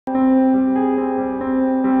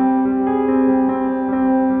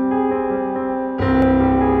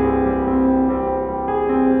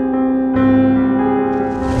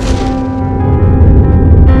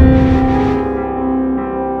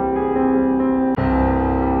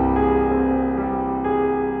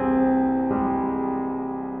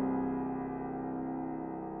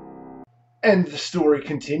And the story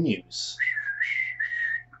continues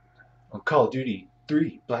on Call of Duty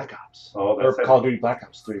 3 Black Ops. Oh, Or that's Call of Duty Black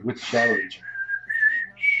Ops 3 with Shadow Agent.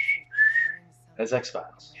 As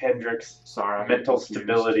X-Files. Hendrix. Sorry. Mental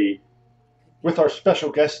stability. With our special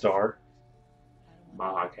guest star,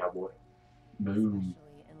 Baja Cowboy. Boom.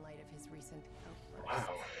 Wow.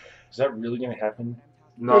 Is that really going to happen?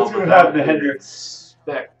 No, What's but going to that happen to Hendrix?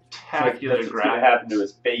 spectacular That's what's going to grab. happen to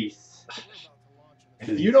his face.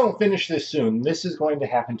 If you don't finish this soon, this is going to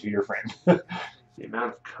happen to your friend. The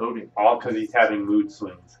amount of coding. All because he's having mood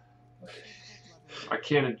swings. I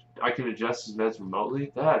can adjust his meds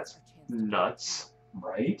remotely. That's nuts.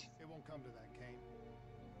 Right? It won't come to that, Kane.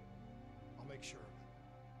 I'll make sure of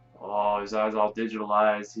it. Oh, his eyes all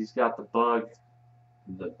digitalized. He's got the bug.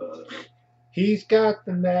 The bug. He's got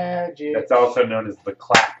the magic. That's also known as the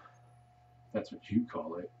clap. That's what you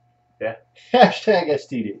call it. Yeah. Hashtag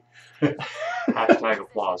STD. Hashtag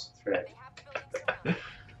applause. That's right.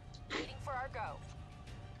 Waiting for our go.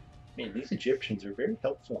 Man, these Egyptians are very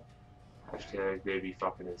helpful. Hashtag baby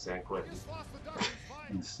fucking in San Quentin. Just lost the Dodgers fight.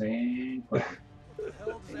 Insane. What the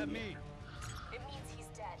hell does that mean? It means he's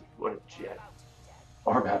dead. What a jet.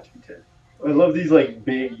 Are about to be dead. I love these like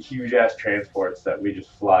big, huge ass transports that we just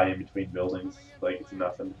fly in between buildings like it's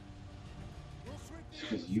nothing.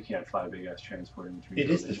 Because you can't fly a big ass transport in between. It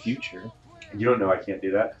is the future. And you don't know I can't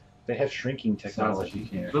do that. They have shrinking technology.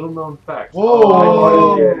 Sounds like little known fact.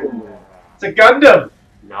 Whoa! It's a Gundam.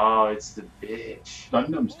 No, it's the bitch.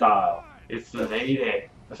 Gundam style. It's the lady.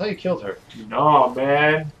 I thought you killed her. No,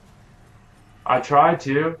 man. I tried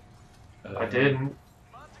to. I didn't.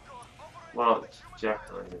 Well, Jeff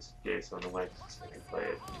in this case on the way to play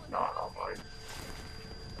it not online.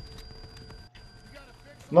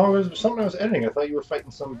 No, it was something I was editing. I thought you were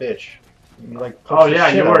fighting some bitch. You, like, Oh punched the yeah,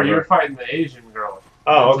 shit you out were. of You were her. fighting the Asian girl.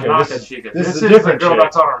 Oh, okay. Tanaka This is, chica. this This is is a different the girl chick.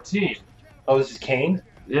 that's on our team. Oh, this is Kane?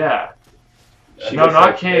 Yeah. She No, just not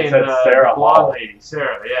said- Kane. it said The Sarah blonde Hall. lady,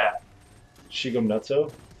 Sarah. Yeah. Shigo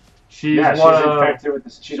Nutso? She's yeah, one she's of. infected with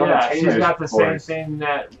this. She's on Yeah, the she's got the same thing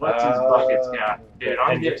that what's his bucket's got. Dude,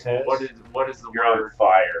 I'm Hendrix getting has? what is the You're on word?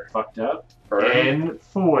 fire. Fucked up. Burn. En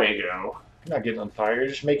fuego. You're not getting on fire. You're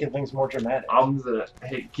just making things more dramatic. I'm the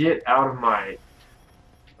hey, get out of my.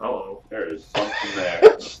 Uh-oh. There is something there.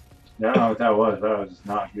 I don't know what that was. That was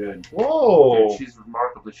not good. Whoa! Dude, she's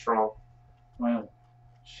remarkably strong. Well,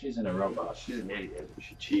 she's in a robot. She's an idiot.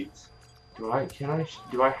 She cheats. Do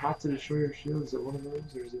I have to destroy your shield? Is it one of those,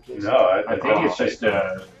 or is it just? No, I think it's just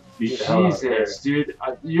beat the hell out of her. Jesus, dude,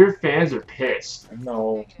 your fans are pissed.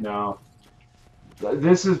 No.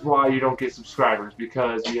 This is why you don't get subscribers,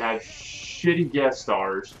 because you have shitty guest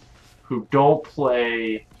stars who don't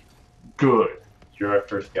play good. You're our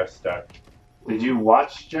first guest star. Did you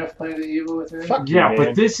watch Jeff play the Evil with her? Fuck Yeah, you, but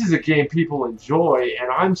man. this is a game people enjoy, and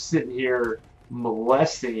I'm sitting here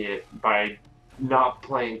molesting it by not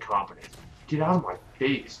playing competent. Get out of my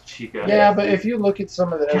face, Chica. Yeah, but if you look at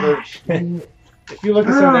some of the other, Gosh, man. if you look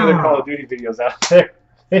at some of the other Call of Duty videos out there,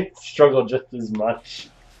 they struggle just as much.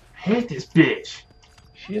 I hate this bitch.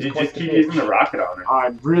 She is You quite just the keep bitch. using the rocket on her.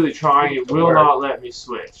 I'm really trying. It will Work. not let me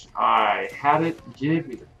switch. I had it. Give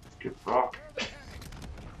me the good rock.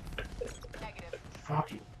 Negative.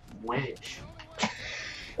 Fucking wench.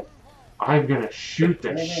 I'm gonna shoot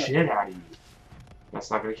the shit out of you.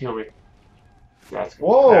 That's not gonna kill me. That's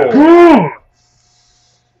gonna Whoa!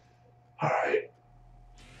 Alright.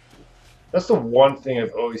 That's the one thing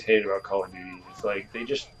I've always hated about Call of Duty. It's like they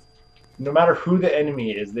just, no matter who the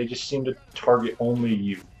enemy is, they just seem to target only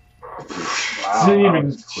you. Wow, Didn't even- that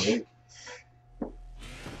was quick.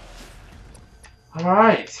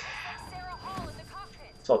 Alright. Sarah Hall in the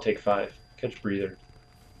cockpit. So I'll take 5. Catch a breather.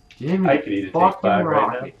 Give me I the could eat a take fucking 5 right now.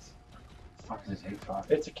 rocket. Fuck is a take 5?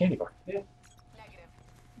 It's a candy bar. Yeah. Negative.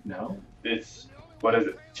 No. It's, what is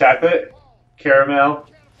it? Chocolate, caramel,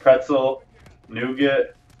 pretzel,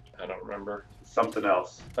 nougat, I don't remember. something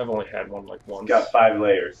else. I've only had one like It's once. got 5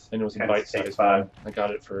 layers. And it was a Hence take bite-sized 5. one. I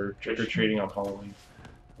got it for trick-or-treating on Halloween.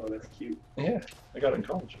 Oh, that's cute. Yeah, I got it in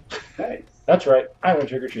college. Nice. That's right. I went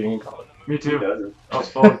trick-or-treating in college. Me Who too. doesn't? That was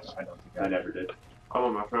fun. I don't think I never did. I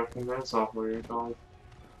went my freshman and sophomore year in college.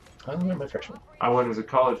 I went my freshman. I went as a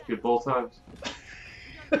college kid both times.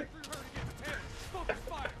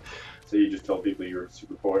 So you just told people you were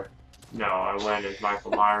super poor? No, I went as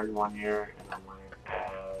Michael Myers one year, and I went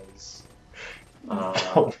as.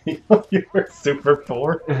 You were super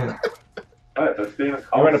poor. What? That's being a You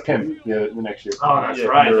college went a student? pimp the next year. Oh, that's Yeah,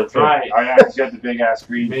 right, you were a that's pimp. right. Oh, yeah, 'cause you had the big ass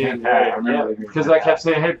green Me pimp and hat. I remember yeah, the green because pimp I kept hat.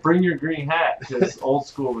 saying, "Hey, bring your green hat," because old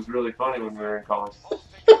school was really funny when we were in college.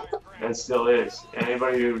 and still is.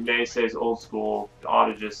 Anybody who naysays old school ought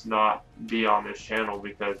to just not be on this channel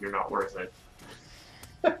because you're not worth it.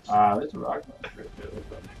 There's a rock monster.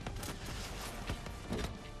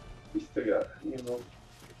 We still got, you know.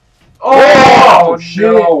 Oh,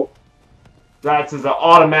 no! That's an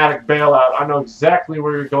automatic bailout. I know exactly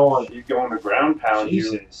where you're going. She's going to ground pound you.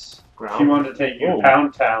 Jesus. She wanted to take you Whoa. to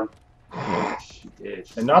Pound Town. She did.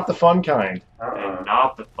 And not the fun kind. And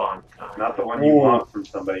not the fun kind. Not the one you Ooh. want from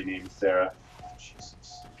somebody named Sarah.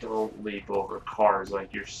 Jesus. Don't leap over cars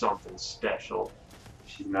like you're something special.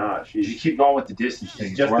 She's not. You She's keep going with the distance thing.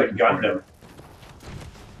 she's it's just a working for Gundam. you.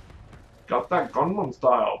 Got that Gundam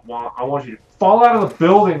style. I want you to fall out of the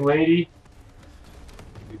building, lady.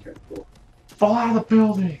 Okay, cool. Fall out of the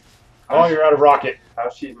building. Oh, you're out of rocket. How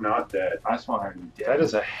she's not dead? I just want her to be dead. That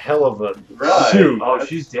is a hell of a Right. suit. Oh,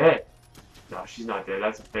 she's dead. No, she's not dead.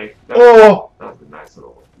 That's a fake. Oh! That's a nice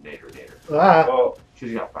little nader. Ah! Oh,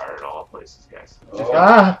 She's got fired in all places, guys. oh,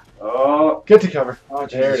 Ah! oh. Get to cover. Oh,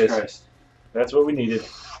 There it Jesus is. Christ. That's what we needed.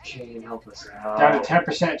 Kane, help us out. Down to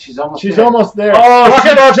 10%. She's almost She's dead. almost there. Oh, rocket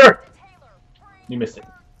shit. launcher! Taylor, You missed it.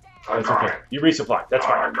 I That's got okay. it. You resupply. That's I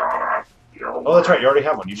fine. got it. Oh, that's right. You already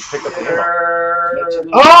have one. You just picked up the ammo. Sure.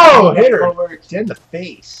 Oh, hit her! It's in the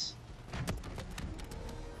face.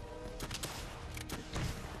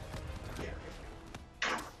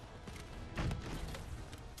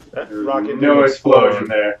 That rocket No didn't explosion explode.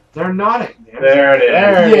 there. They're not it, man. There it is.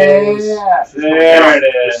 There it is. Yeah. There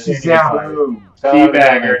it is. She's down. Boom.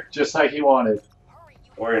 Teabagger. Just like he wanted. hurry,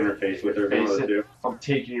 you Or interface with her. One of the two. I'm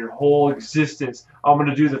taking your whole existence. I'm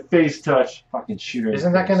gonna do the face touch. Fucking shoot her. in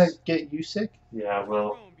Isn't the that gonna face. get you sick? Yeah,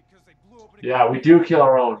 well. Yeah, we do kill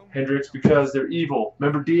our own, Hendrix, because they're evil.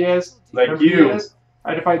 Remember Diaz? Like Remember you. Diaz? I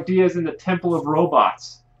had to fight Diaz in the Temple of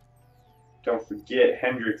Robots. Don't forget,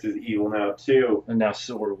 Hendrix is evil now too. And now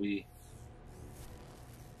so are we.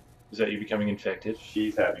 Is that you becoming infected?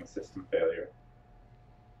 She's having system failure.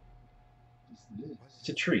 It's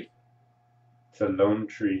a tree. It's a lone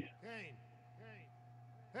tree. Kane,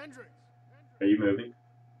 Hendrix. Are you moving?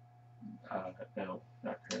 No,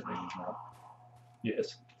 not currently. No.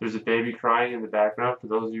 Yes. There's a baby crying in the background. For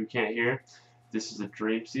those of you who can't hear, this is a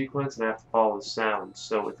dream sequence, and I have to follow the sound.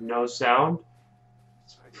 So with no sound,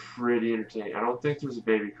 it's pretty entertaining. I don't think there's a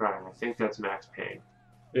baby crying. I think that's Max Payne.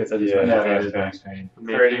 Yes, that is Yeah, right. Yeah, that that is is Max Payne.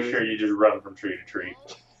 Maybe Pretty there's- sure you just run from tree to tree.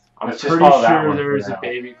 I'm Let's just pretty follow that sure one there for is a now.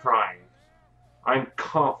 baby crying. I'm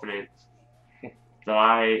confident that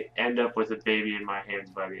I end up with a baby in my hands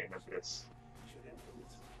by the end of this.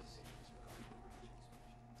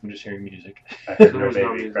 I'm just hearing music. I heard no There's no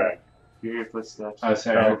baby music. crying. You hear footsteps. I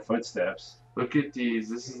say I heard footsteps. Look at these.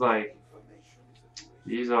 This is like,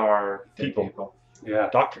 these are, Dead People. Yeah.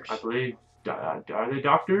 Doctors. I believe, are they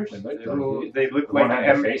doctors? They They look look, like they look the one like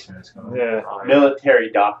had a face mask on. Yeah. Oh, yeah.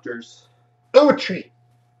 military doctors. Oh, a tree.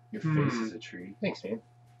 Your face is a tree. Thanks, man.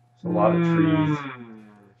 It's a lot of trees.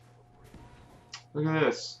 Look at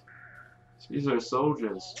this. These are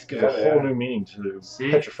soldiers. It gives Yeah, a they whole are. new meaning to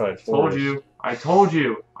See? petrified Told forest. you. I told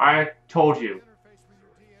you. I told you.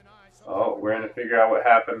 Oh, we're gonna figure out what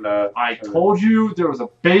happened. I told you there was a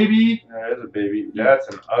baby. There is a baby. That's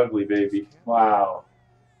an ugly baby. Wow.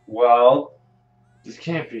 Well, This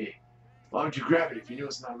can't be. Why would you grab it if you knew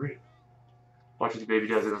it's not real? Watch what the baby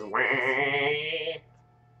does. It goes, wah.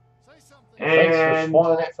 Thanks for And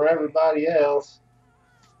spoiling it for everybody else.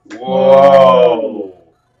 whoa.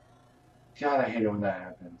 God, I hate it when that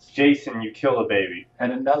happens. Jason, you kill a baby.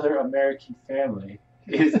 And another American family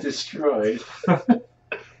is destroyed.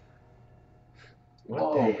 What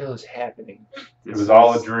Oh. the hell is happening? It was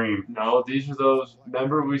all a dream. No, these are those.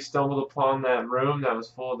 Remember, we stumbled upon that room that was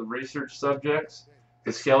full of the research subjects.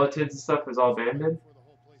 The skeletons and stuff was all abandoned.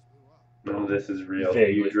 None of this is real.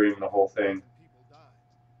 Vaguely. You dreamed the whole thing.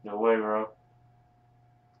 No way, bro.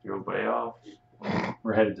 You're way off.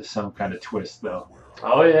 We're headed to some kind of twist, though.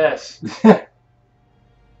 Oh yes.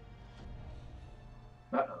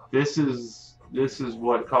 Uh-oh. This is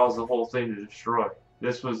what caused the whole thing to destroy.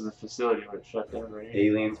 This was the facility when it shut down right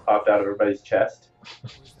here. Aliens popped out of everybody's chest.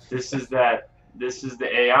 This is the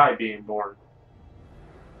AI being born.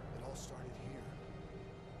 It all started here.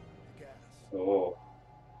 The gas. Oh.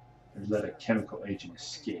 There's let a chemical agent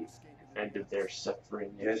escape. Ended their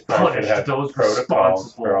suffering You guys and probably should punished have those protocols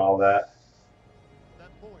for responsible. all that. That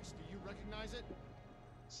voice, do you recognize it?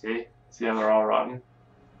 See how they're all rotten?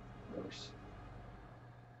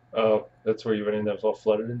 Oh, that's where you went in that was all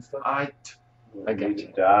flooded and stuff? I I I got need you.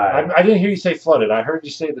 to die. I didn't hear you say flooded. I heard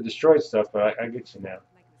you say the destroyed stuff, but I get you now.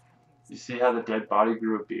 You see how the dead body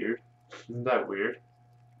grew a beard? Isn't that weird?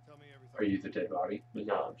 Tell me everything. Are you the dead body?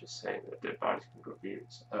 No, I'm just saying that dead bodies can grow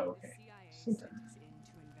beards. Oh, okay. Sometimes.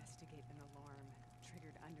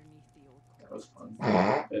 That was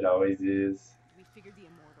fun. It always is. We figured the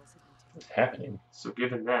immortals had been taken. What's happening? So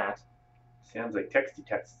given that, Sounds like texty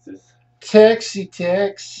texts. Texty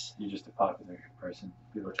text. You're just a popular person.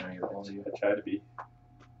 People are trying to get a hold of you. I try to be.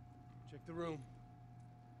 Check the room.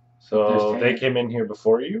 So There's they Tanner. came in here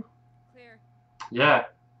before you? Clear. yeah,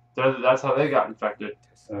 that's how they got infected.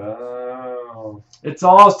 Oh. It's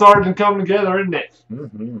all starting to come together, isn't it?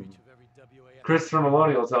 Mm-hmm. Each of every WAF. Christopher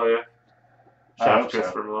Maloney will tell you. I Shout out hope to so.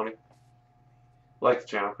 Christopher Maloney. Like the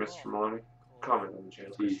channel, Christopher Maloney. Comment on the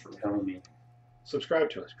channel, Please Christopher tell me. Subscribe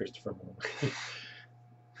to us, Christopher Maloney.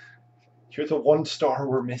 You're the 1 star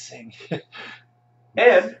we're missing.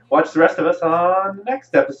 And watch the rest of us on the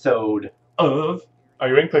next episode. Of. Are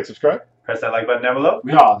you in? Click subscribe. Press that like button down below.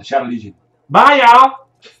 We are the Shadow Legion. Bye, y'all!